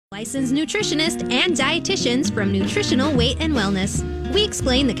licensed nutritionists and dietitians from Nutritional Weight and Wellness. We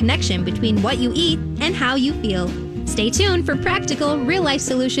explain the connection between what you eat and how you feel. Stay tuned for practical, real-life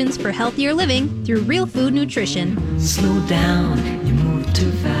solutions for healthier living through real food nutrition. Slow down, you move too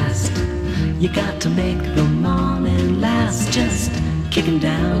fast. You got to make the morning last. Just kicking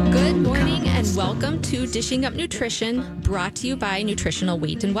down. Good morning and welcome to Dishing Up Nutrition, brought to you by Nutritional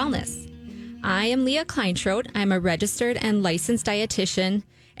Weight and Wellness. I am Leah Kleinschrodt. I'm a registered and licensed dietitian,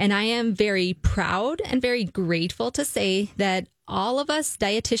 and I am very proud and very grateful to say that all of us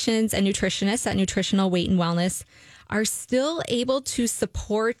dietitians and nutritionists at Nutritional Weight and Wellness are still able to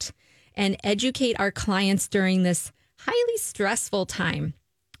support and educate our clients during this highly stressful time.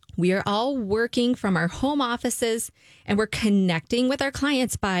 We are all working from our home offices, and we're connecting with our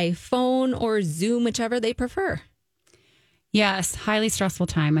clients by phone or Zoom, whichever they prefer. Yes, highly stressful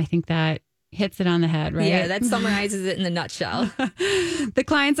time. I think that hits it on the head, right? Yeah, that summarizes it in a nutshell. The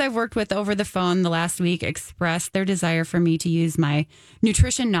clients I've worked with over the phone the last week expressed their desire for me to use my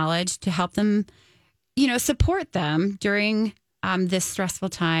nutrition knowledge to help them, support them during this stressful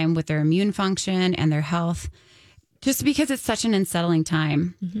time with their immune function and their health, just because it's such an unsettling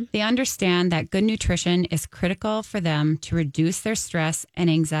time. Mm-hmm. They understand that good nutrition is critical for them to reduce their stress and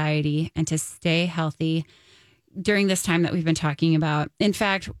anxiety and to stay healthy during this time that we've been talking about. In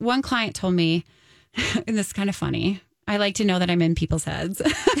fact, one client told me, and this is kind of funny, I like to know that I'm in people's heads.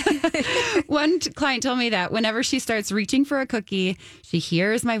 One client told me that whenever she starts reaching for a cookie, she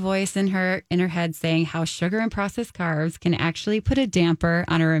hears my voice in her head saying how sugar and processed carbs can actually put a damper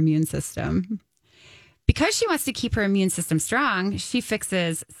on her immune system. Because she wants to keep her immune system strong, she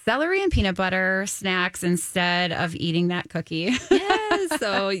fixes celery and peanut butter snacks instead of eating that cookie. Yeah,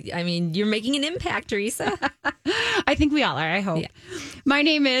 so, you're making an impact, Teresa. I think we all are, I hope. Yeah. My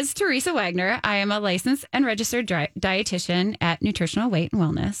name is Teresa Wagner. I am a licensed and registered dietitian at Nutritional Weight and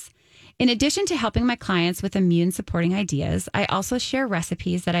Wellness. In addition to helping my clients with immune-supporting ideas, I also share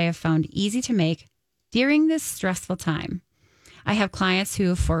recipes that I have found easy to make during this stressful time. I have clients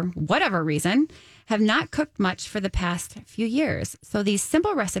who, for whatever reason, have not cooked much for the past few years. So these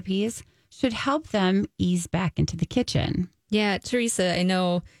simple recipes should help them ease back into the kitchen. Yeah, Teresa,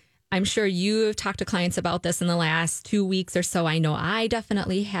 I'm sure you have talked to clients about this in the last 2 weeks or so. I know I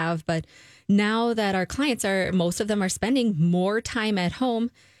definitely have. But now that our clients most of them are spending more time at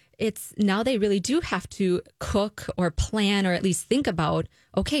home, now they really do have to cook or plan or at least think about,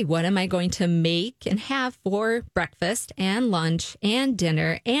 okay, what am I going to make and have for breakfast and lunch and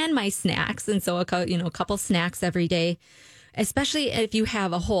dinner and my snacks? And so, a couple snacks every day, especially if you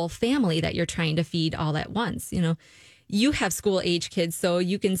have a whole family that you're trying to feed all at once. You have school age kids, so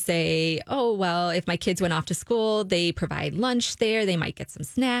you can say, oh, well, if my kids went off to school, they provide lunch there. They might get some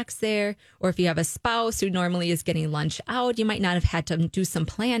snacks there. Or if you have a spouse who normally is getting lunch out, you might not have had to do some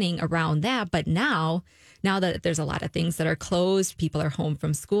planning around that. But now that there's a lot of things that are closed, people are home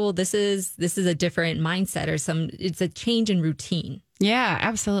from school, this is a different mindset it's a change in routine. Yeah,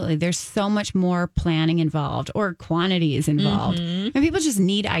 absolutely. There's so much more planning involved or quantities involved. Mm-hmm. And people just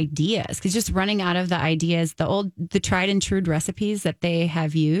need ideas because just running out of the ideas, the tried and true recipes that they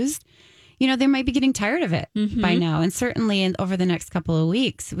have used, they might be getting tired of it by now. And certainly over the next couple of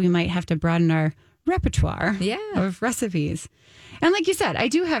weeks, we might have to broaden our repertoire of recipes. And like you said, I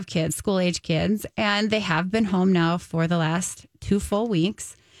do have kids, school age kids, and they have been home now for the last 2 full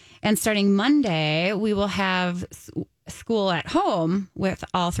weeks. And starting Monday, we will have school at home with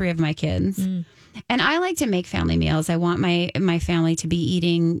all 3 of my kids. And I like to make family meals. I want my family to be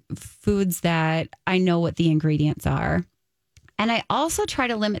eating foods that I know what the ingredients are. And I also try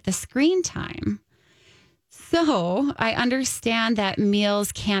to limit the screen time. So I understand that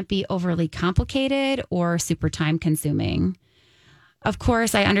meals can't be overly complicated or super time consuming. Of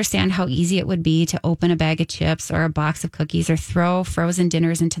course, I understand how easy it would be to open a bag of chips or a box of cookies or throw frozen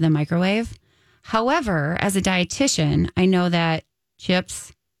dinners into the microwave. However, as a dietitian, I know that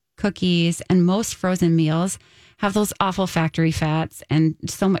chips, cookies, and most frozen meals have those awful factory fats and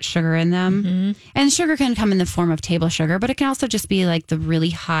so much sugar in them. Mm-hmm. And sugar can come in the form of table sugar, but it can also just be like the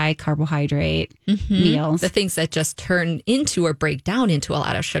really high carbohydrate meals. The things that just turn into or break down into a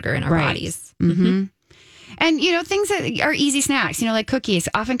lot of sugar in our bodies. Mm-hmm. And, things that are easy snacks, like cookies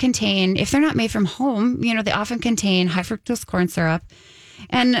often contain, if they're not made from home, they often contain high fructose corn syrup.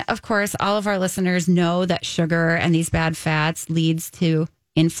 And of course, all of our listeners know that sugar and these bad fats leads to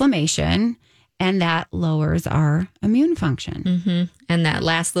inflammation, and that lowers our immune function. Mm-hmm. And that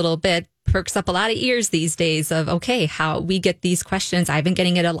last little bit perks up a lot of ears these days of, okay, how we get these questions. I've been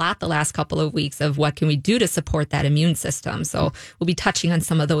getting it a lot the last couple of weeks of what can we do to support that immune system? So we'll be touching on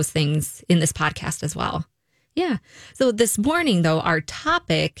some of those things in this podcast as well. Yeah. So this morning, though, our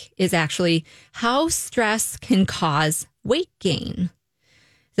topic is actually how stress can cause weight gain.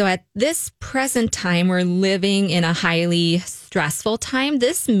 So at this present time, we're living in a highly stressful time.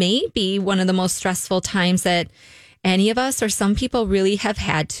 This may be one of the most stressful times that any of us or some people really have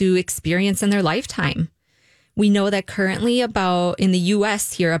had to experience in their lifetime. We know that currently in the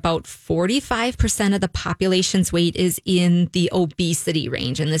US here, about 45% of the population's weight is in the obesity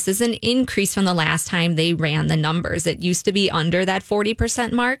range. And this is an increase from the last time they ran the numbers. It used to be under that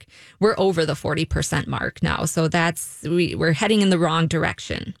 40% mark. We're over the 40% mark now. So we're heading in the wrong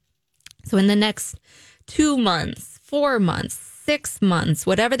direction. So in the next 2 months, 4 months, 6 months,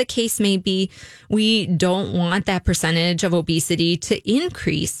 whatever the case may be, we don't want that percentage of obesity to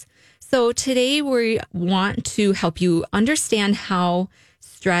increase. So today we want to help you understand how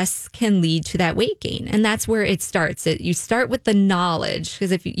stress can lead to that weight gain. And that's where it starts. You start with the knowledge,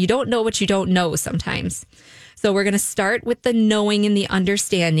 because if you don't know what you don't know sometimes. So we're going to start with the knowing and the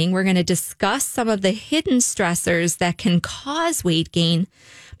understanding. We're going to discuss some of the hidden stressors that can cause weight gain.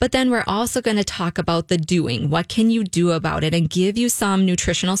 But then we're also going to talk about the doing. What can you do about it? And give you some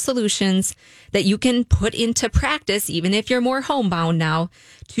nutritional solutions that you can put into practice, even if you're more homebound now,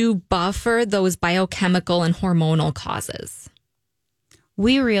 to buffer those biochemical and hormonal causes.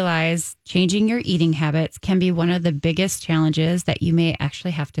 We realize changing your eating habits can be one of the biggest challenges that you may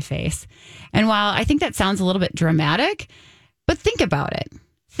actually have to face. And while I think that sounds a little bit dramatic, but think about it.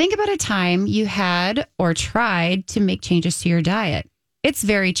 Think about a time you had or tried to make changes to your diet. It's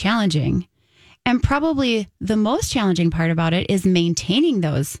very challenging. And probably the most challenging part about it is maintaining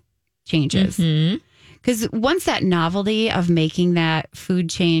those changes. Because once that novelty of making that food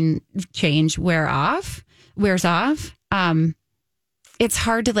change wears off, it's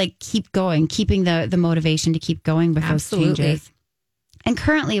hard to keep going, keeping the motivation to keep going with those changes. And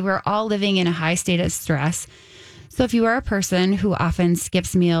currently we're all living in a high state of stress. So if you are a person who often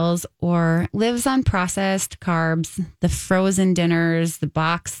skips meals or lives on processed carbs, the frozen dinners, the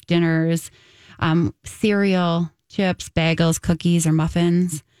boxed dinners, cereal, chips, bagels, cookies, or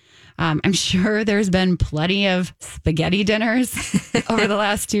muffins, I'm sure there's been plenty of spaghetti dinners over the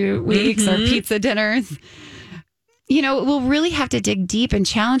last 2 weeks or pizza dinners. We'll really have to dig deep and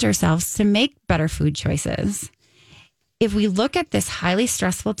challenge ourselves to make better food choices. If we look at this highly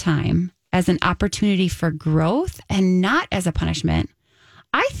stressful time as an opportunity for growth and not as a punishment,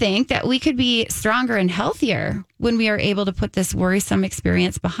 I think that we could be stronger and healthier when we are able to put this worrisome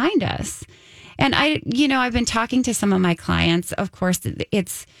experience behind us. And I've been talking to some of my clients. Of course,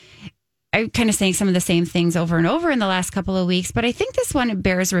 I'm kind of saying some of the same things over and over in the last couple of weeks, but I think this one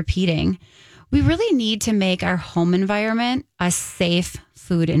bears repeating. We really need to make our home environment a safe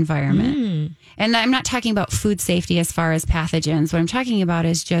food environment. And I'm not talking about food safety as far as pathogens. What I'm talking about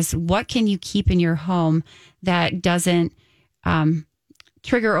is just what can you keep in your home that doesn't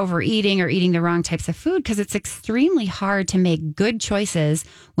trigger overeating or eating the wrong types of food, because it's extremely hard to make good choices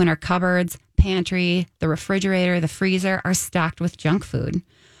when our cupboards, pantry, the refrigerator, the freezer are stocked with junk food.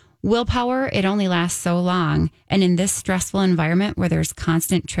 Willpower, it only lasts so long. And in this stressful environment where there's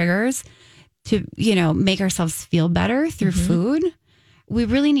constant triggers to, make ourselves feel better through food, we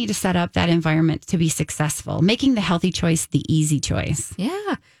really need to set up that environment to be successful, making the healthy choice the easy choice.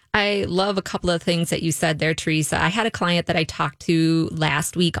 Yeah. I love a couple of things that you said there, Teresa. I had a client that I talked to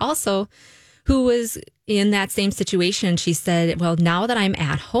last week also who was in that same situation. She said, well, now that I'm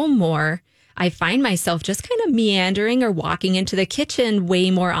at home more, I find myself just kind of meandering or walking into the kitchen way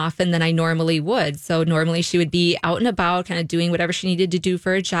more often than I normally would. So normally she would be out and about, kind of doing whatever she needed to do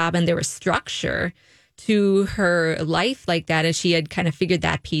for a job, and there was structure to her life like that. And she had kind of figured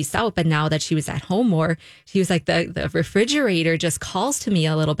that piece out. But now that she was at home more, she was like, the refrigerator just calls to me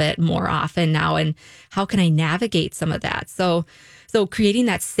a little bit more often now. And how can I navigate some of that? So creating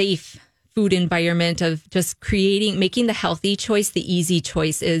that safe food environment of just making the healthy choice the easy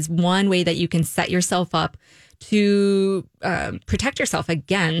choice is one way that you can set yourself up to protect yourself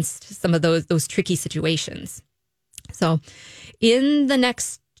against some of those tricky situations. So in the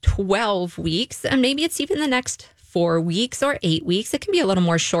next 12 weeks, and maybe it's even the next 4 weeks or 8 weeks, it can be a little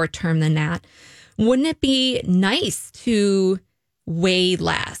more short term than that. Wouldn't it be nice to weigh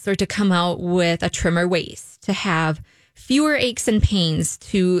less or to come out with a trimmer waist, to have fewer aches and pains,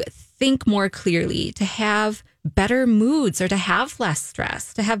 to think more clearly, to have better moods or to have less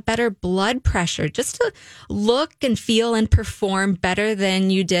stress, to have better blood pressure, just to look and feel and perform better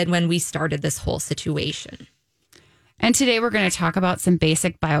than you did when we started this whole situation? And today we're going to talk about some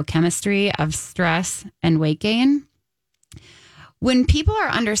basic biochemistry of stress and weight gain. When people are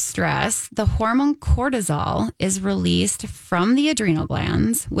under stress, the hormone cortisol is released from the adrenal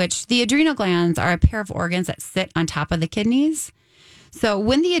glands, which the adrenal glands are a pair of organs that sit on top of the kidneys. So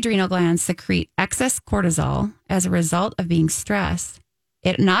when the adrenal glands secrete excess cortisol as a result of being stressed,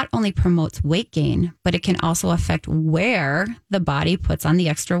 it not only promotes weight gain, but it can also affect where the body puts on the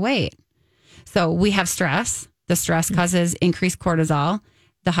extra weight. So we have stress. The stress causes increased cortisol.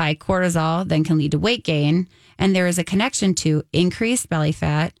 The high cortisol then can lead to weight gain. And there is a connection to increased belly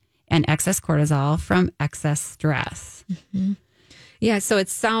fat and excess cortisol from excess stress. Mm-hmm. Yeah. So it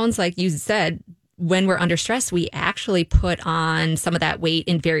sounds like you said when we're under stress, we actually put on some of that weight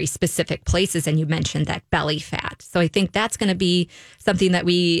in very specific places. And you mentioned that belly fat. So I think that's going to be something that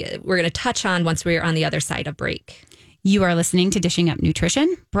we're going to touch on once we're on the other side of break. You are listening to Dishing Up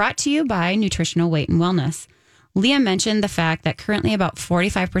Nutrition, brought to you by Nutritional Weight and Wellness. Leah mentioned the fact that currently about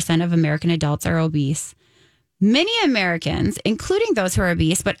 45% of American adults are obese. Many Americans, including those who are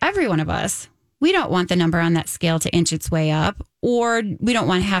obese, but every one of us, we don't want the number on that scale to inch its way up, or we don't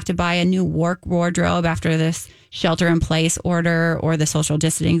want to have to buy a new work wardrobe after this shelter-in-place order or the social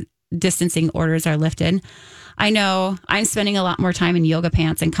distancing orders are lifted. I know I'm spending a lot more time in yoga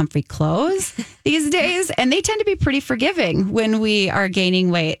pants and comfy clothes these days, and they tend to be pretty forgiving when we are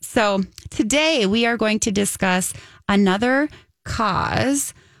gaining weight. So today we are going to discuss another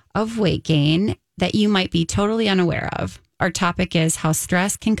cause of weight gain that you might be totally unaware of. Our topic is how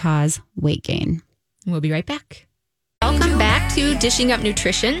stress can cause weight gain. We'll be right back. Welcome back to Dishing Up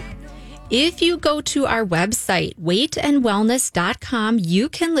Nutrition. If you go to our website, weightandwellness.com, you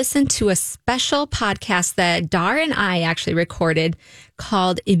can listen to a special podcast that Dar and I actually recorded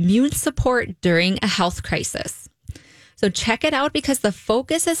called Immune Support During a Health Crisis. So check it out because the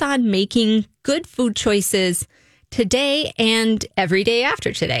focus is on making good food choices today and every day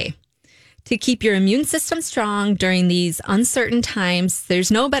after today. To keep your immune system strong during these uncertain times,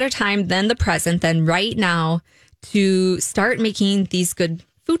 there's no better time than the present, than right now, to start making these good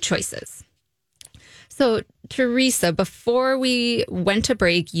food choices. So, Teresa, before we went to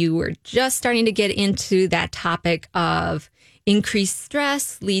break, you were just starting to get into that topic of increased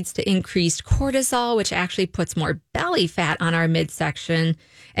stress leads to increased cortisol, which actually puts more belly fat on our midsection.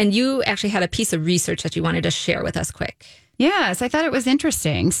 And you actually had a piece of research that you wanted to share with us quick. Yes, I thought it was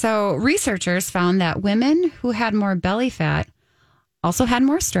interesting. So researchers found that women who had more belly fat also had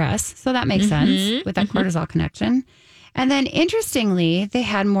more stress. So that makes sense with that cortisol connection. And then interestingly, they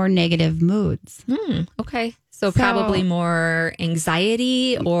had more negative moods. Okay. So probably more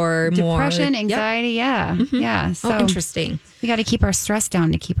anxiety or depression, more anxiety. Yep. Yeah. Yeah. So interesting. We got to keep our stress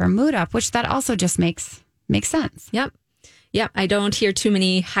down to keep our mood up, which that also just makes sense. Yep. I don't hear too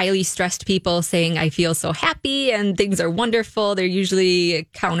many highly stressed people saying, I feel so happy and things are wonderful. They're usually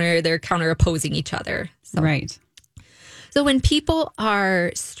counter opposing each other. So. Right. So when people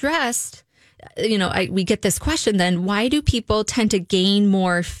are stressed, we get this question then, why do people tend to gain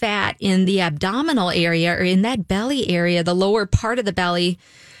more fat in the abdominal area or in that belly area, the lower part of the belly,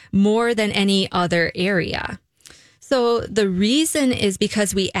 more than any other area? So the reason is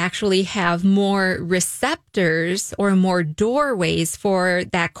because we actually have more receptors or more doorways for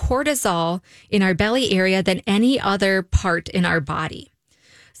that cortisol in our belly area than any other part in our body.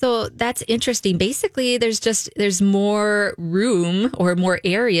 So that's interesting. Basically, there's more room or more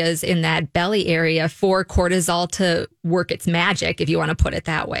areas in that belly area for cortisol to work its magic, if you want to put it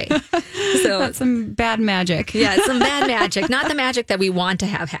that way. So that's some bad magic. Yeah, some bad magic, not the magic that we want to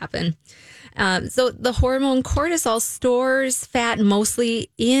have happen. So the hormone cortisol stores fat mostly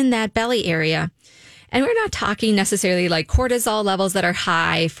in that belly area. And we're not talking necessarily like cortisol levels that are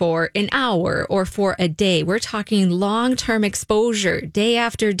high for an hour or for a day. We're talking long-term exposure, day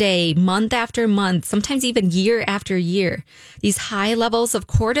after day, month after month, sometimes even year after year. These high levels of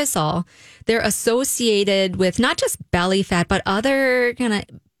cortisol, they're associated with not just belly fat, but other kind of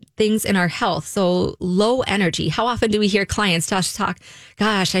things in our health. So low energy. How often do we hear clients talk,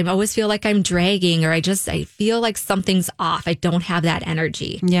 gosh, I always feel like I'm dragging, or I feel like something's off. I don't have that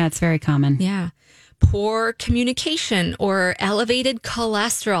energy. Yeah, it's very common. Yeah. Poor communication or elevated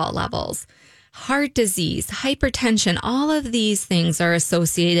cholesterol levels, heart disease, hypertension, all of these things are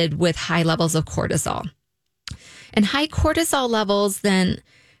associated with high levels of cortisol. And high cortisol levels then,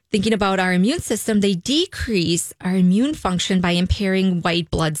 thinking about our immune system, they decrease our immune function by impairing white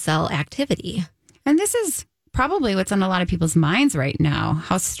blood cell activity. And this is probably what's on a lot of people's minds right now,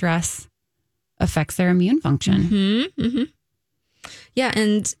 how stress affects their immune function. Yeah,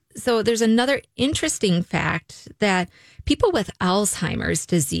 and so there's another interesting fact that people with Alzheimer's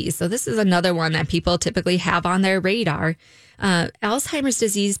disease. So this is another one that people typically have on their radar. Alzheimer's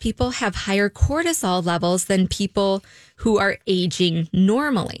disease, people have higher cortisol levels than people who are aging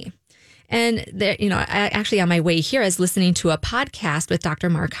normally. And there, actually on my way here, I was listening to a podcast with Dr.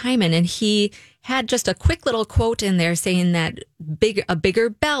 Mark Hyman, and he had just a quick little quote in there saying that a bigger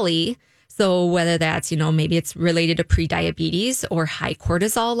belly. So whether that's, maybe it's related to prediabetes or high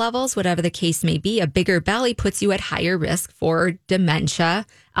cortisol levels, whatever the case may be, a bigger belly puts you at higher risk for dementia,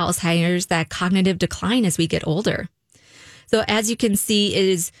 Alzheimer's, that cognitive decline as we get older. So as you can see, it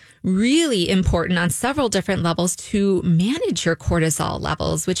is really important on several different levels to manage your cortisol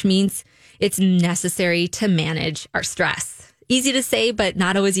levels, which means it's necessary to manage our stress. Easy to say, but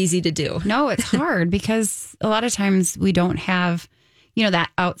not always easy to do. No, it's hard because a lot of times we don't have,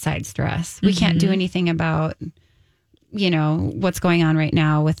 that outside stress. We can't do anything about, what's going on right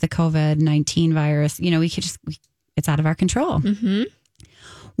now with the COVID-19 virus. It's out of our control. Mm-hmm.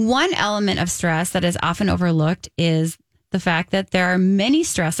 One element of stress that is often overlooked is the fact that there are many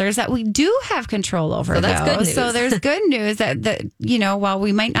stressors that we do have control over. So that's good news. So there's good news that, while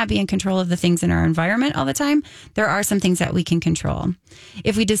we might not be in control of the things in our environment all the time, there are some things that we can control.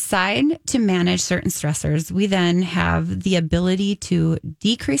 If we decide to manage certain stressors, we then have the ability to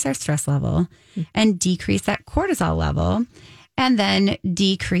decrease our stress level and decrease that cortisol level, and then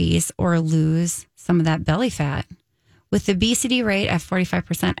decrease or lose some of that belly fat. With the obesity rate at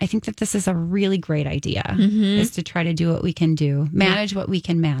 45%, I think that this is a really great idea, is to try to do what we can do, manage what we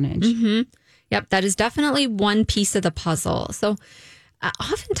can manage. Mm-hmm. Yep, that is definitely one piece of the puzzle. So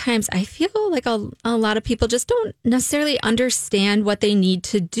oftentimes I feel like a lot of people just don't necessarily understand what they need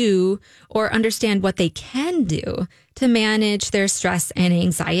to do or understand what they can do to manage their stress and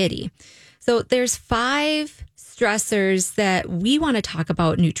anxiety. So there's 5 stressors that we want to talk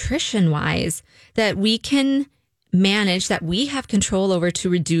about nutrition-wise that we can manage, that we have control over to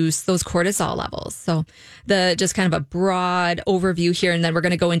reduce those cortisol levels. So just kind of a broad overview here, and then we're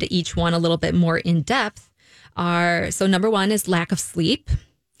going to go into each one a little bit more in depth so number 1 is lack of sleep,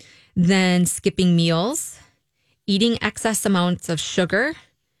 then skipping meals, eating excess amounts of sugar,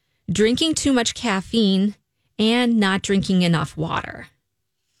 drinking too much caffeine, and not drinking enough water.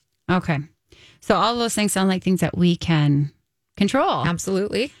 Okay. So all those things sound like things that we can control.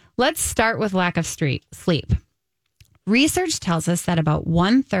 Absolutely. Let's start with lack of sleep. Research tells us that about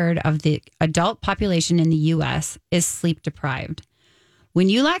 1/3 of the adult population in the U.S. is sleep deprived. When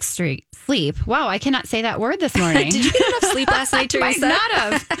you lack sleep, wow, I cannot say that word this morning. Did you get enough sleep last night, Teresa? Might not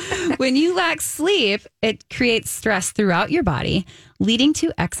have. When you lack sleep, it creates stress throughout your body, leading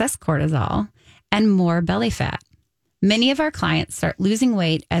to excess cortisol and more belly fat. Many of our clients start losing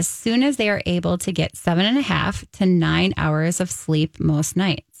weight as soon as they are able to get 7.5 to 9 hours of sleep most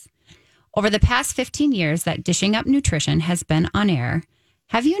nights. Over the past 15 years that Dishing Up Nutrition has been on air,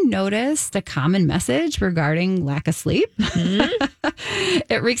 have you noticed a common message regarding lack of sleep? Mm-hmm.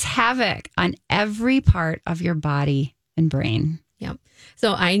 It wreaks havoc on every part of your body and brain. Yep.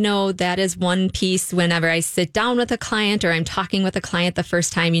 So I know that is one piece whenever I sit down with a client or I'm talking with a client the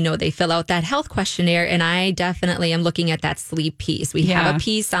first time, they fill out that health questionnaire, and I definitely am looking at that sleep piece. We have a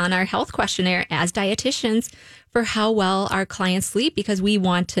piece on our health questionnaire as dietitians for how well our clients sleep, because we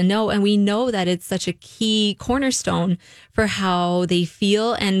want to know, and we know that it's such a key cornerstone for how they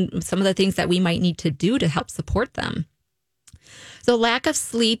feel and some of the things that we might need to do to help support them. So lack of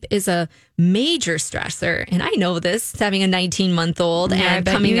sleep is a major stressor. And I know this, having a 19-month-old and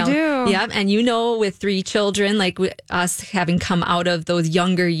coming out. Yeah, and with 3 children, like us having come out of those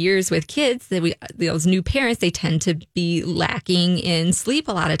younger years with kids, those new parents, they tend to be lacking in sleep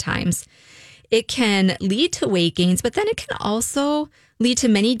a lot of times. It can lead to weight gains, but then it can also lead to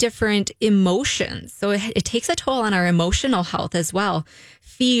many different emotions. So it takes a toll on our emotional health as well.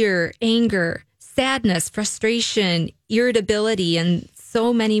 Fear, anger, sadness, frustration, irritability, and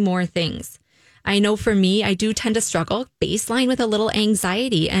so many more things. I know for me, I do tend to struggle baseline with a little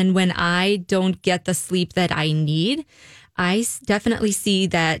anxiety. And when I don't get the sleep that I need, I definitely see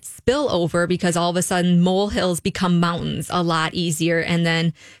that spill over, because all of a sudden molehills become mountains a lot easier. And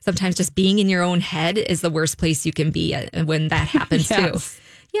then sometimes just being in your own head is the worst place you can be when that happens too.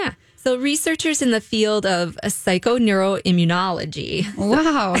 Yeah. So researchers in the field of psychoneuroimmunology.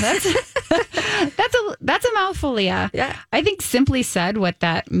 Wow, that's a mouthful, Leah. Yeah. I think simply said, what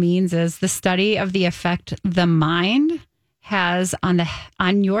that means is the study of the effect the mind has on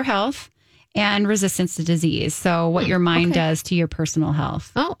your health and resistance to disease. So what your mind does to your personal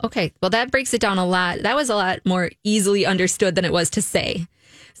health. Oh, okay. Well, that breaks it down a lot. That was a lot more easily understood than it was to say.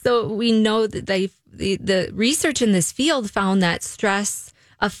 So we know that the research in this field found that stress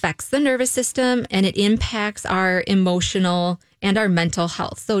affects the nervous system and it impacts our emotional and our mental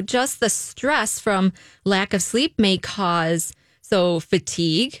health. So just the stress from lack of sleep may cause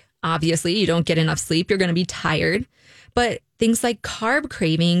fatigue. Obviously, you don't get enough sleep, you're going to be tired. But things like carb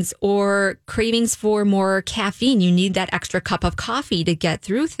cravings or cravings for more caffeine, you need that extra cup of coffee to get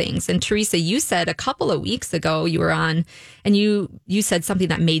through things. And Teresa, you said a couple of weeks ago you were on and you said something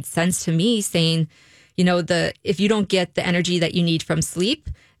that made sense to me, saying, if you don't get the energy that you need from sleep,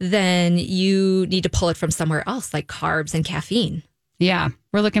 then you need to pull it from somewhere else, like carbs and caffeine. Yeah.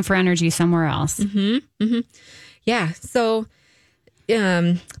 We're looking for energy somewhere else. Mm-hmm. Mm-hmm. Yeah. So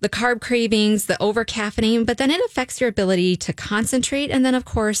the carb cravings, the over caffeinating, but then it affects your ability to concentrate. And then, of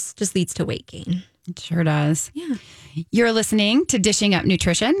course, just leads to weight gain. It sure does. Yeah. You're listening to Dishing Up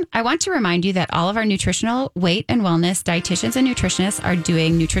Nutrition. I want to remind you that all of our nutritional, weight, and wellness dietitians and nutritionists are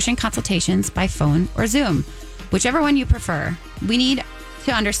doing nutrition consultations by phone or Zoom, whichever one you prefer. We need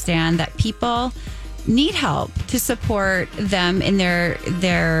to understand that people need help to support them in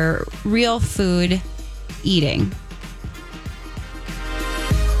their real food eating.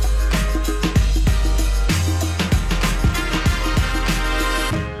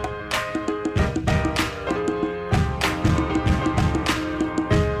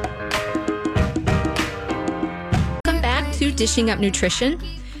 Dishing Up Nutrition.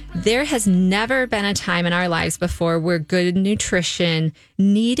 There has never been a time in our lives before where good nutrition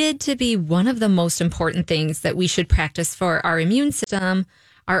needed to be one of the most important things that we should practice for our immune system,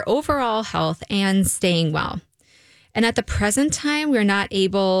 our overall health, and staying well. And at the present time, we're not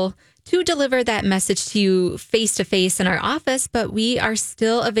able to deliver that message to you face-to-face in our office, but we are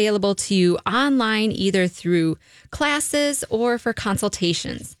still available to you online, either through classes or for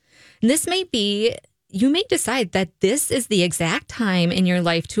consultations. And you may decide that this is the exact time in your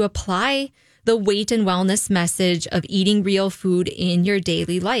life to apply the weight and wellness message of eating real food in your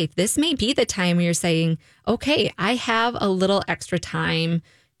daily life. This may be the time where you're saying, okay, I have a little extra time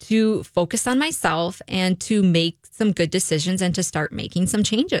to focus on myself and to make some good decisions and to start making some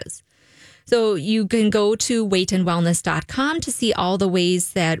changes. So you can go to weightandwellness.com to see all the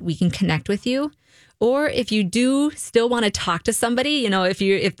ways that we can connect with you. Or if you do still want to talk to somebody,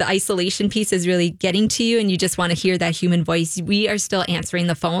 if the isolation piece is really getting to you and you just want to hear that human voice, we are still answering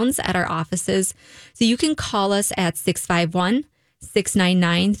the phones at our offices. So you can call us at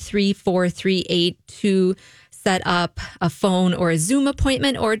 651-699-3438 to set up a phone or a Zoom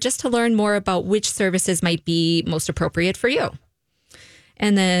appointment, or just to learn more about which services might be most appropriate for you.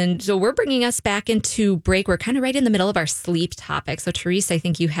 And then, so we're bringing us back into break. We're kind of right in the middle of our sleep topic. So Teresa, I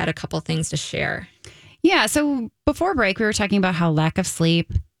think you had a couple things to share. Yeah. So before break, we were talking about how lack of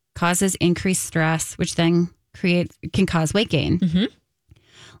sleep causes increased stress, which then can cause weight gain. Mm-hmm.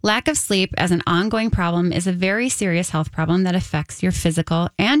 Lack of sleep as an ongoing problem is a very serious health problem that affects your physical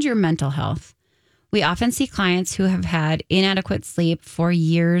and your mental health. We often see clients who have had inadequate sleep for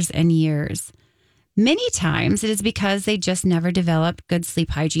years and years. Many times it is because they just never developed good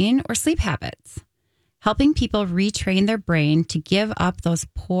sleep hygiene or sleep habits. Helping people retrain their brain to give up those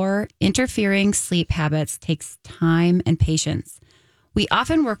poor, interfering sleep habits takes time and patience. We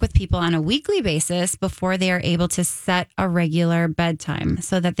often work with people on a weekly basis before they are able to set a regular bedtime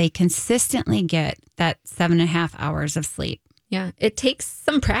so that they consistently get that 7.5 hours of sleep. Yeah, it takes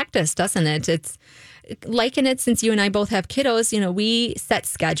some practice, doesn't it? It's liken it, since you and I both have kiddos, we set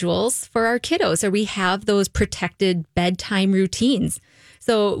schedules for our kiddos, or we have those protected bedtime routines.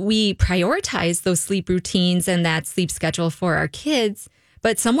 So we prioritize those sleep routines and that sleep schedule for our kids.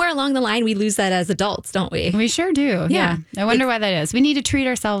 But somewhere along the line, we lose that as adults, don't we? We sure do. Yeah. I wonder why that is. We need to treat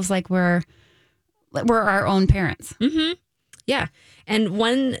ourselves like we're our own parents. Mm-hmm. Yeah. And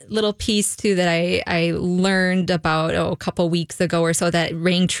one little piece too that I learned about a couple weeks ago or so that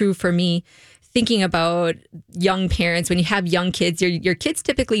rang true for me, thinking about young parents, when you have young kids, your kids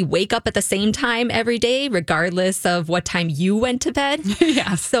typically wake up at the same time every day, regardless of what time you went to bed.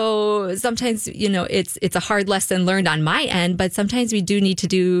 Yeah. So sometimes, it's a hard lesson learned on my end, but sometimes we do need to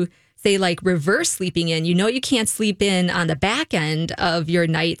do, say, like reverse sleeping in. You can't sleep in on the back end of your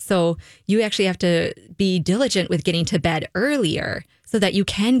night. So you actually have to be diligent with getting to bed earlier so that you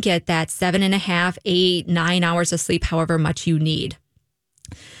can get that 7.5, 8, 9 hours of sleep, however much you need.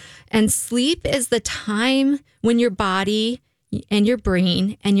 And sleep is the time when your body and your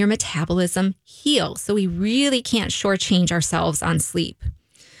brain and your metabolism heal. So we really can't shortchange ourselves on sleep.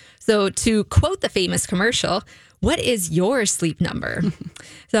 So to quote the famous commercial, what is your sleep number?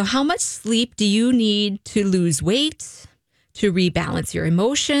 So how much sleep do you need to lose weight, to rebalance your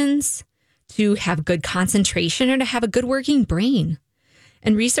emotions, to have good concentration, or to have a good working brain?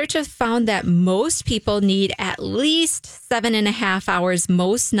 And research has found that most people need at least 7.5 hours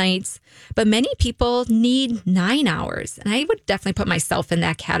most nights, but many people need 9 hours. And I would definitely put myself in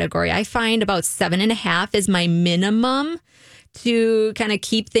that category. I find about 7.5 is my minimum to kind of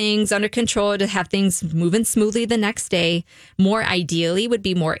keep things under control, to have things moving smoothly the next day. More ideally would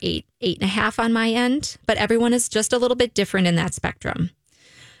be more 8.5 on my end, but everyone is just a little bit different in that spectrum.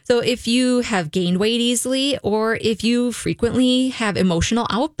 So if you have gained weight easily, or if you frequently have emotional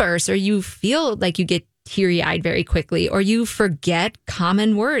outbursts, or you feel like you get teary-eyed very quickly, or you forget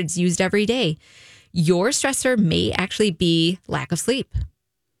common words used every day, your stressor may actually be lack of sleep.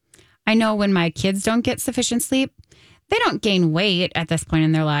 I know when my kids don't get sufficient sleep, they don't gain weight at this point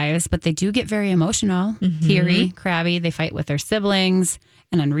in their lives, but they do get very emotional, teary, crabby. They fight with their siblings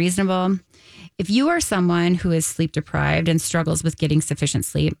and unreasonable. If you are someone who is sleep deprived and struggles with getting sufficient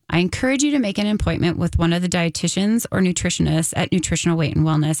sleep, I encourage you to make an appointment with one of the dietitians or nutritionists at Nutritional Weight and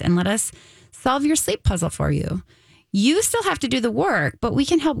Wellness and let us solve your sleep puzzle for you. You still have to do the work, but we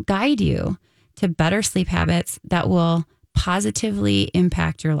can help guide you to better sleep habits that will positively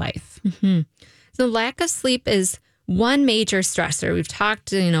impact your life. So lack of sleep is one major stressor. We've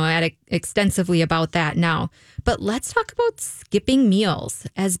talked, extensively about that now. But let's talk about skipping meals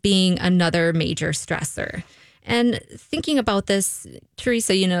as being another major stressor. And thinking about this,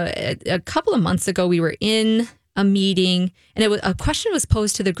 Teresa, a couple of months ago, we were in a meeting and a question was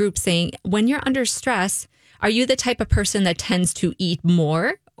posed to the group saying, when you're under stress, are you the type of person that tends to eat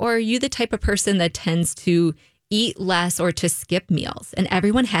more, or are you the type of person that tends to eat less or to skip meals? And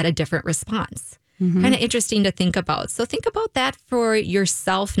everyone had a different response. Kind of interesting to think about. So think about that for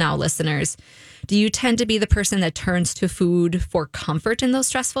yourself now, listeners. Do you tend to be the person that turns to food for comfort in those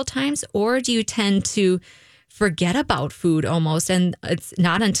stressful times? Or do you tend to forget about food almost? And it's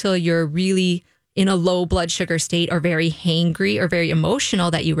not until you're really in a low blood sugar state or very hangry or very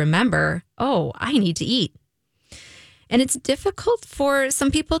emotional that you remember, oh, I need to eat. And it's difficult for some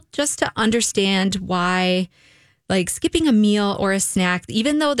people just to understand why, like skipping a meal or a snack,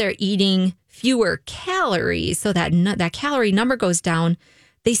 even though they're eating fewer calories, so that calorie number goes down,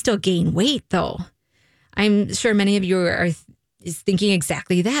 they still gain weight though. I'm sure many of you are thinking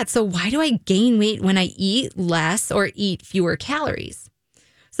exactly that. So why do I gain weight when I eat less or eat fewer calories?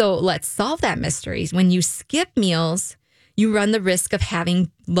 So let's solve that mystery. When you skip meals, you run the risk of having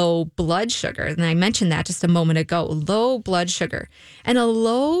low blood sugar. And I mentioned that just a moment ago, low blood sugar. And a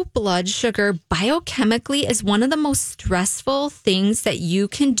low blood sugar biochemically is one of the most stressful things that you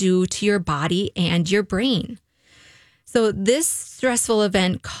can do to your body and your brain. So this stressful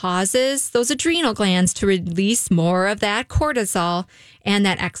event causes those adrenal glands to release more of that cortisol, and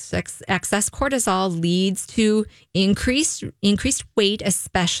that excess cortisol leads to increased weight,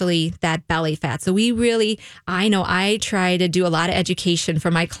 especially that belly fat. So I try to do a lot of education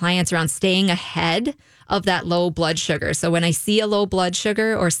for my clients around staying ahead of that low blood sugar. So when I see a low blood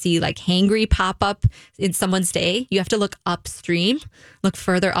sugar or see like hangry pop up in someone's day, you have to look upstream, look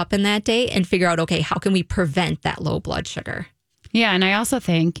further up in that day and figure out, okay, how can we prevent that low blood sugar? Yeah. And I also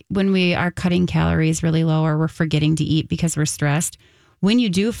think when we are cutting calories really low or we're forgetting to eat because we're stressed, when you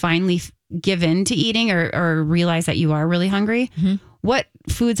do finally give in to eating or realize that you are really hungry, what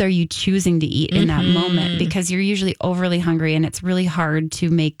foods are you choosing to eat in that moment? Because you're usually overly hungry and it's really hard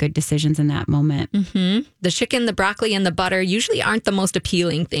to make good decisions in that moment. The chicken, the broccoli, and the butter usually aren't the most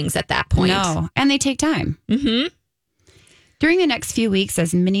appealing things at that point. No, and they take time. During the next few weeks,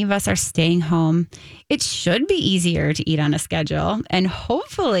 as many of us are staying home, it should be easier to eat on a schedule and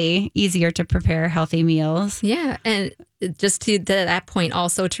hopefully easier to prepare healthy meals. Yeah. And just to that point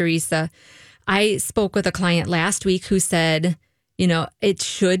also, Teresa, I spoke with a client last week who said, it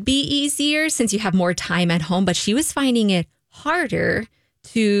should be easier since you have more time at home, but she was finding it harder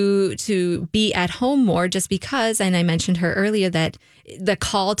to be at home more just because, and I mentioned her earlier, that the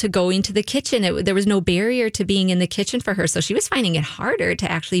call to going to the kitchen, there was no barrier to being in the kitchen for her. So she was finding it harder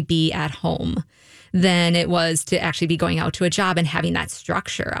to actually be at home than it was to actually be going out to a job and having that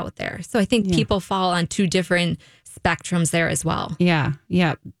structure out there. So I think people fall on two different spectrums there as well. Yeah.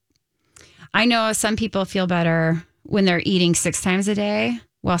 Yeah. I know some people feel better when they're eating 6 times a day,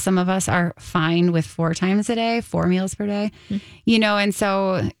 while some of us are fine with 4 times a day, 4 meals per day, and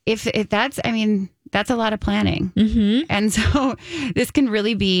so if that's a lot of planning. And so this can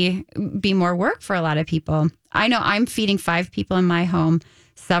really be more work for a lot of people. I know I'm feeding 5 people in my home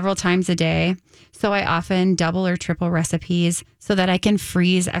several times a day. So I often double or triple recipes so that I can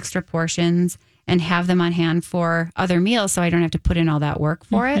freeze extra portions and have them on hand for other meals so I don't have to put in all that work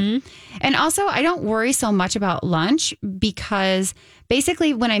for it. And also, I don't worry so much about lunch because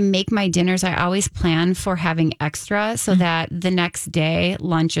basically when I make my dinners, I always plan for having extra so that the next day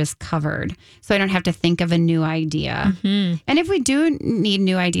lunch is covered. So I don't have to think of a new idea. And if we do need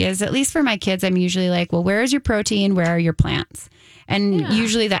new ideas, at least for my kids, I'm usually like, well, where is your protein? Where are your plants? And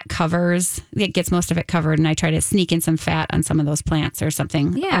usually it gets most of it covered. And I try to sneak in some fat on some of those plants or something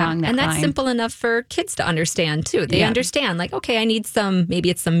along that line. And that's simple enough for kids to understand too. They understand like, okay, I need maybe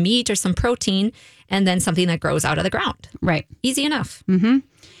it's some meat or some protein and then something that grows out of the ground. Right. Easy enough.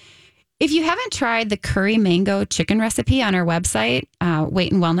 If you haven't tried the curry mango chicken recipe on our website,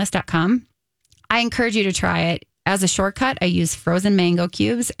 weightandwellness.com, I encourage you to try it. As a shortcut, I use frozen mango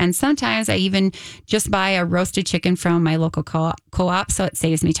cubes, and sometimes I even just buy a roasted chicken from my local co-op, so it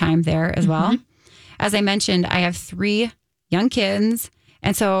saves me time there as well. As I mentioned, I have 3 young kids,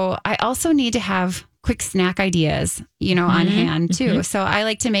 and so I also need to have quick snack ideas, on hand too. So I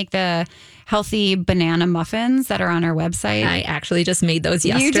like to make the healthy banana muffins that are on our website. I actually just made those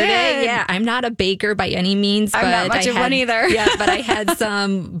yesterday. You did? Yeah, I'm not a baker by any means. I'm not much of one either. Yeah, but I had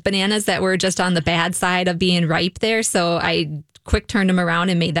some bananas that were just on the bad side of being ripe there. So I quick turned them around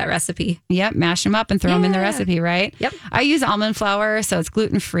and made that recipe. Yep, mash them up and throw them in the recipe, right? Yep. I use almond flour, so it's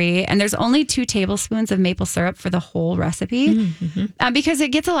gluten-free. And there's only 2 tablespoons of maple syrup for the whole recipe because it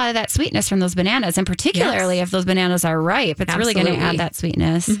gets a lot of that sweetness from those bananas. And particularly if those bananas are ripe, it's really going to add that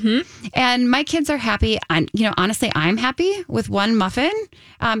sweetness. And my kids are happy. Honestly, I'm happy with one muffin.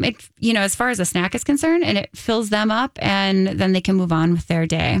 As far as a snack is concerned, and it fills them up and then they can move on with their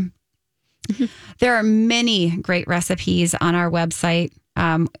day. There are many great recipes on our website.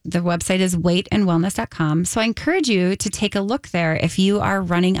 The website is weightandwellness.com. So I encourage you to take a look there if you are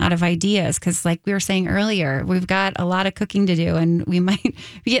running out of ideas. Because like we were saying earlier, we've got a lot of cooking to do and we might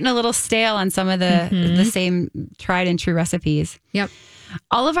be getting a little stale on some of the same tried and true recipes. Yep.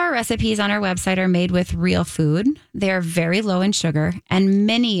 All of our recipes on our website are made with real food. They are very low in sugar and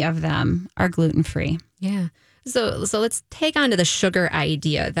many of them are gluten-free. Yeah. So let's take on to the sugar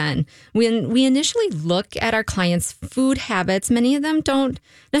idea then. When we initially look at our clients' food habits, many of them don't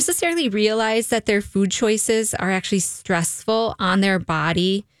necessarily realize that their food choices are actually stressful on their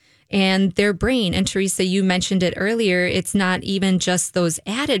body and their brain. And Teresa, you mentioned it earlier. It's not even just those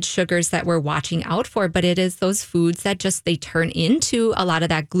added sugars that we're watching out for, but it is those foods that they turn into a lot of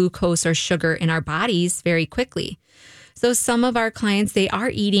that glucose or sugar in our bodies very quickly. So some of our clients, they are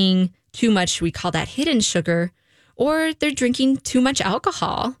eating too much, we call that hidden sugar, or they're drinking too much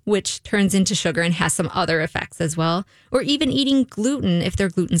alcohol, which turns into sugar and has some other effects as well, or even eating gluten if they're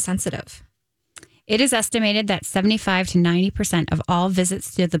gluten sensitive. It is estimated that 75 to 90% of all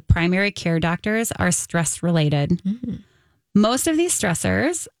visits to the primary care doctors are stress related. Most of these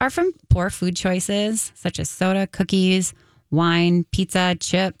stressors are from poor food choices, such as soda, cookies, wine, pizza,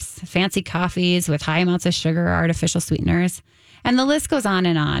 chips, fancy coffees with high amounts of sugar or artificial sweeteners. And the list goes on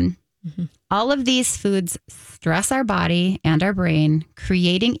and on. All of these foods stress our body and our brain,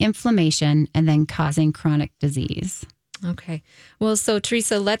 creating inflammation and then causing chronic disease. Okay. Well, so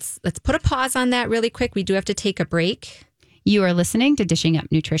Teresa, let's put a pause on that really quick. We do have to take a break. You are listening to Dishing Up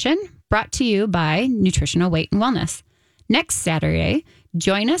Nutrition, brought to you by Nutritional Weight and Wellness. Next Saturday,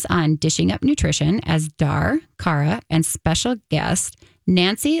 join us on Dishing Up Nutrition as Dar, Cara, and special guest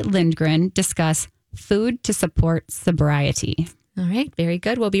Nancy Lindgren discuss food to support sobriety. All right, very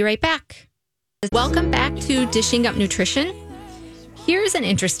good. We'll be right back. Welcome back to Dishing Up Nutrition. Here's an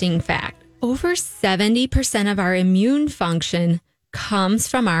interesting fact. Over 70% of our immune function comes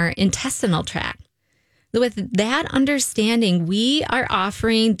from our intestinal tract. With that understanding, we are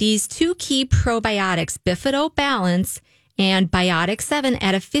offering these 2 key probiotics, Bifido Balance and Biotic 7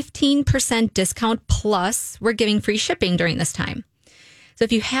 at a 15% discount, plus we're giving free shipping during this time. So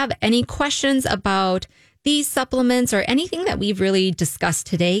if you have any questions about these supplements or anything that we've really discussed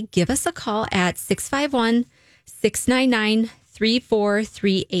today, give us a call at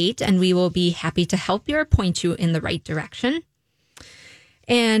 651-699-3438, and we will be happy to help you or point you in the right direction.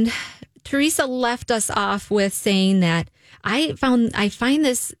 And Teresa left us off with saying that I find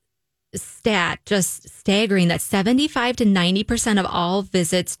this stat just staggering that 75 to 90% of all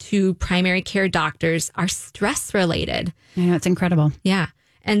visits to primary care doctors are stress related. I know, it's incredible. Yeah.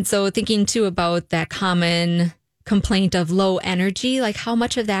 And so thinking too about that common complaint of low energy, like how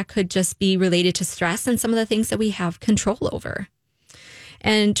much of that could just be related to stress and some of the things that we have control over.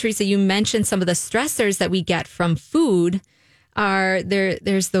 And Teresa, you mentioned some of the stressors that we get from food.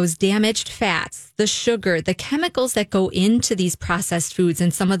 there's those damaged fats, the sugar, the chemicals that go into these processed foods.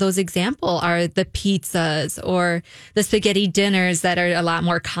 And some of those examples are the pizzas or the spaghetti dinners that are a lot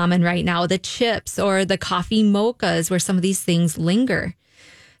more common right now, the chips or the coffee mochas where some of these things linger.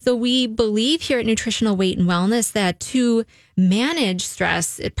 So we believe here at Nutritional Weight and Wellness that to manage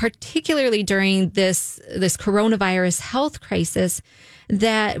stress, particularly during this coronavirus health crisis,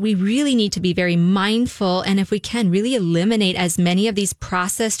 that we really need to be very mindful. And if we can, really eliminate as many of these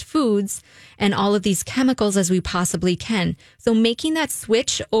processed foods and all of these chemicals as we possibly can. So making that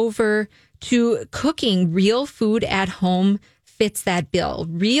switch over to cooking real food at home fits that bill.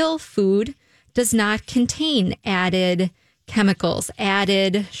 Real food does not contain added chemicals,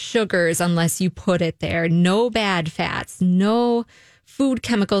 added sugars, unless you put it there. No bad fats, no food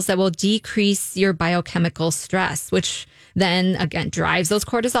chemicals that will decrease your biochemical stress, which then again drives those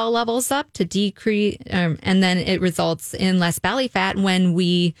cortisol levels up to decrease. And then it results in less belly fat when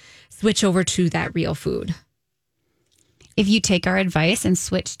we switch over to that real food. If you take our advice and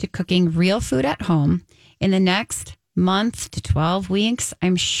switch to cooking real food at home in the next month to 12 weeks,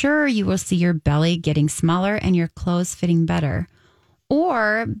 I'm sure you will see your belly getting smaller and your clothes fitting better,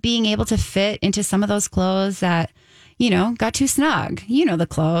 or being able to fit into some of those clothes that, got too snug. The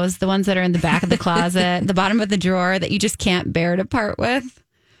clothes, the ones that are in the back of the closet, the bottom of the drawer that you just can't bear to part with.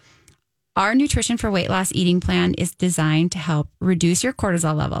 Our Nutrition for Weight Loss eating plan is designed to help reduce your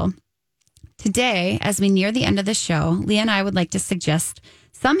cortisol level. Today, as we near the end of the show, Leah and I would like to suggest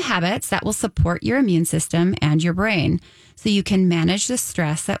some habits that will support your immune system and your brain so you can manage the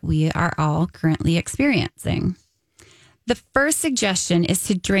stress that we are all currently experiencing. The first suggestion is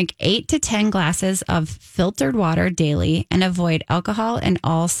to drink 8 to 10 glasses of filtered water daily and avoid alcohol and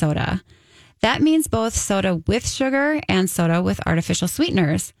all soda. That means both soda with sugar and soda with artificial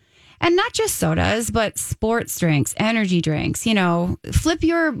sweeteners. And not just sodas, but sports drinks, energy drinks. Flip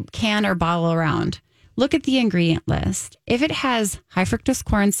your can or bottle around. Look at the ingredient list. If it has high fructose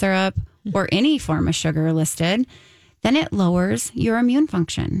corn syrup or any form of sugar listed, then it lowers your immune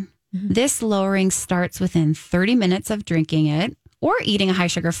function. Mm-hmm. This lowering starts within 30 minutes of drinking it or eating a high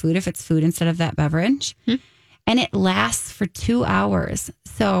sugar food if it's food instead of that beverage. Mm-hmm. And it lasts for 2 hours.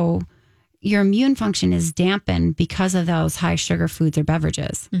 So your immune function is dampened because of those high sugar foods or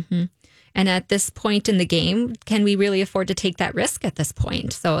beverages. Mm-hmm. And at this point in the game, can we really afford to take that risk at this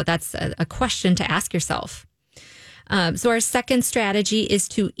point? So that's a question to ask yourself. So our second strategy is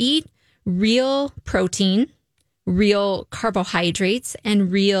to eat real protein, real carbohydrates,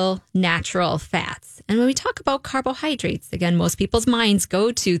 and real natural fats. And when we talk about carbohydrates, again, most people's minds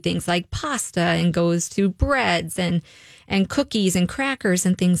go to things like pasta and goes to breads and cookies and crackers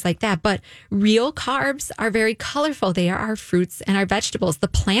and things like that. But real carbs are very colorful. They are our fruits and our vegetables, the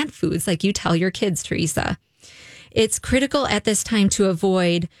plant foods like you tell your kids, Teresa. It's critical at this time to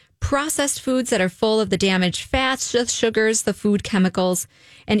avoid processed foods that are full of the damaged fats, the sugars, the food chemicals.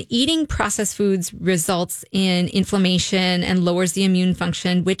 And eating processed foods results in inflammation and lowers the immune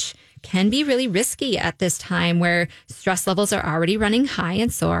function, which can be really risky at this time where stress levels are already running high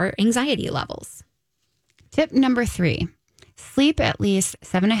and so are anxiety levels. Tip number 3, sleep at least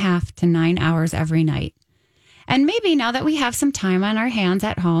 7.5 to 9 hours every night. And maybe now that we have some time on our hands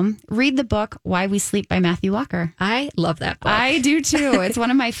at home, read the book, Why We Sleep by Matthew Walker. I love that book. I do too. It's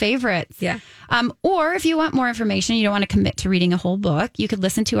one of my favorites. Yeah. Or if you want more information, you don't want to commit to reading a whole book, you could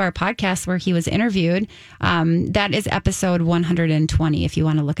listen to our podcast where he was interviewed. That is episode 120 if you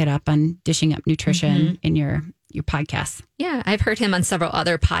want to look it up on Dishing Up Nutrition in your podcasts. Yeah, I've heard him on several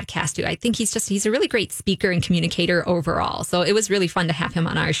other podcasts too. I think he's a really great speaker and communicator overall. So it was really fun to have him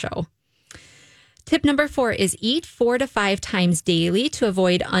on our show. Tip number 4 is eat 4 to 5 times daily to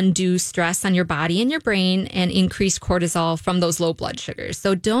avoid undue stress on your body and your brain and increase cortisol from those low blood sugars.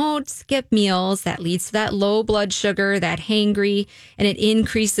 So don't skip meals. That leads to that low blood sugar, that hangry, and it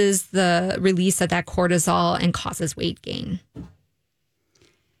increases the release of that cortisol and causes weight gain.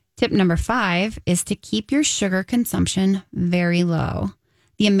 Tip number 5 is to keep your sugar consumption very low.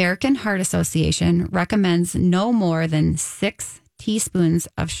 The American Heart Association recommends no more than 6 teaspoons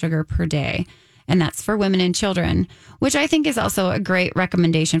of sugar per day. And that's for women and children, which I think is also a great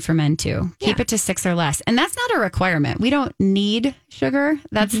recommendation for men too. Keep it to 6 or less. And that's not a requirement. We don't need sugar.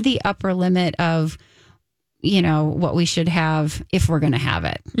 That's the upper limit of, what we should have if we're going to have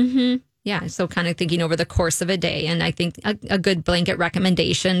it. Mm-hmm. Yeah. So kind of thinking over the course of a day. And I think a good blanket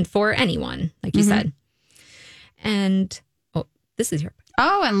recommendation for anyone, like you said. And, this is your...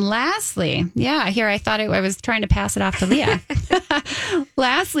 Oh, and lastly, here I thought I was trying to pass it off to Leah.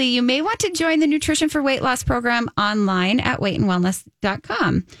 Lastly, you may want to join the Nutrition for Weight Loss program online at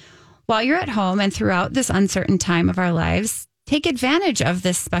weightandwellness.com. While you're at home and throughout this uncertain time of our lives, take advantage of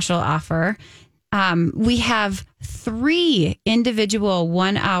this special offer. We have 3 individual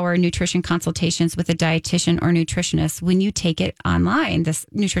 1-hour nutrition consultations with a dietitian or nutritionist when you take it online, this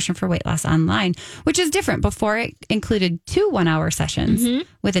Nutrition for Weight Loss online, which is different. Before it included 2 1-hour sessions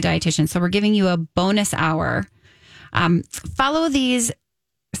with a dietitian. So we're giving you a bonus hour. Follow these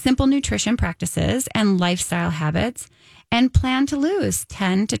simple nutrition practices and lifestyle habits and plan to lose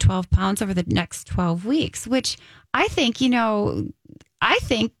 10 to 12 pounds over the next 12 weeks, which I think,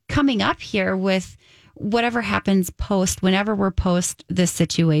 coming up here with whatever happens whenever we're post this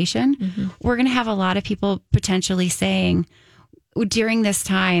situation, we're going to have a lot of people potentially saying, during this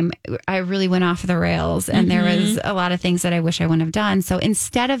time, I really went off the rails and there was a lot of things that I wish I wouldn't have done. So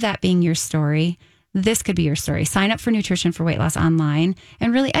instead of that being your story, this could be your story. Sign up for Nutrition for Weight Loss online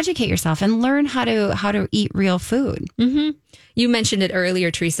and really educate yourself and learn how to eat real food. You mentioned it earlier,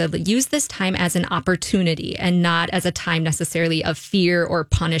 Teresa. Use this time as an opportunity and not as a time necessarily of fear or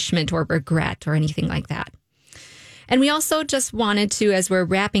punishment or regret or anything like that. And we also just wanted to, as we're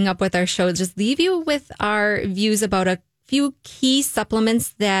wrapping up with our show, just leave you with our views about a few key supplements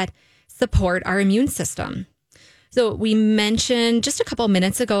that support our immune system. So we mentioned just a couple of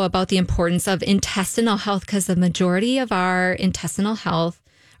minutes ago about the importance of intestinal health, because the majority of our intestinal health,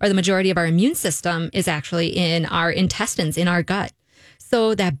 or the majority of our immune system, is actually in our intestines, in our gut.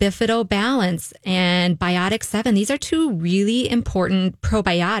 So that Bifido Balance and Biotic 7, these are 2 really important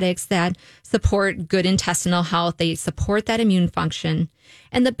probiotics that support good intestinal health. They support that immune function.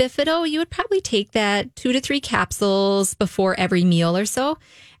 And the Bifido, you would probably take that 2 to 3 capsules before every meal or so.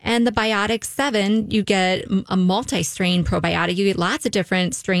 And the Biotic 7, you get a multi-strain probiotic. You get lots of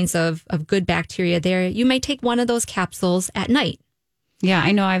different strains of good bacteria there. You might take one of those capsules at night. Yeah,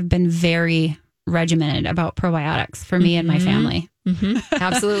 I know I've been very regimented about probiotics for me and my family.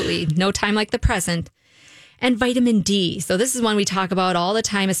 Absolutely. No time like the present. And vitamin D. So this is one we talk about all the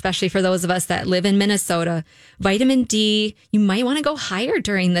time, especially for those of us that live in Minnesota. Vitamin D, you might want to go higher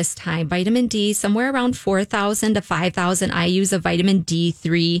during this time. Vitamin D, somewhere around 4,000 to 5,000 IUs of vitamin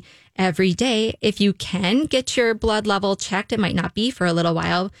D3 every day. If you can get your blood level checked, it might not be for a little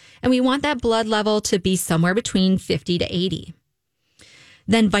while. And we want that blood level to be somewhere between 50 to 80.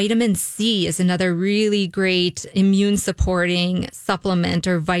 Then vitamin C is another really great immune supporting supplement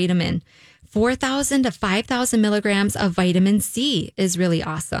or vitamin. 4,000 to 5,000 milligrams of vitamin C is really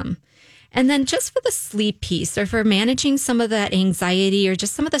awesome. And then just for the sleep piece, or for managing some of that anxiety or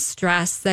just some of the stress that